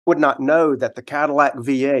would not know that the Cadillac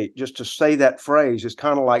V8, just to say that phrase, is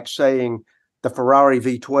kind of like saying the Ferrari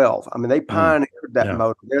V12. I mean, they Mm, pioneered that yeah.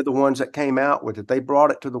 motor. They're the ones that came out with it. They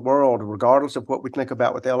brought it to the world, regardless of what we think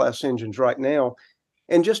about with LS engines right now.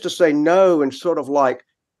 And just to say no and sort of like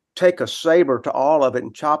take a saber to all of it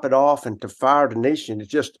and chop it off and to fire the nation,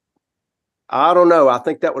 it's just, I don't know. I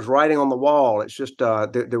think that was writing on the wall. It's just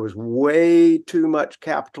there was way too much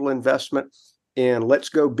capital investment in let's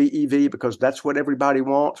go BEV because that's what everybody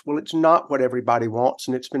wants. Well, it's not what everybody wants,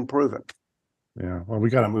 and it's been proven. Yeah. Well, we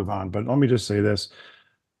got to move on. But let me just say this.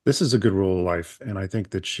 This is a good rule of life. And I think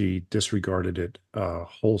that she disregarded it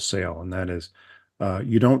wholesale. And that is,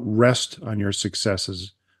 you don't rest on your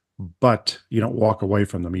successes, but you don't walk away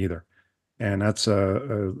from them either. And that's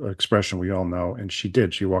a expression we all know. And she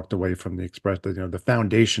did. She walked away from the express, the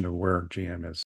foundation of where GM is.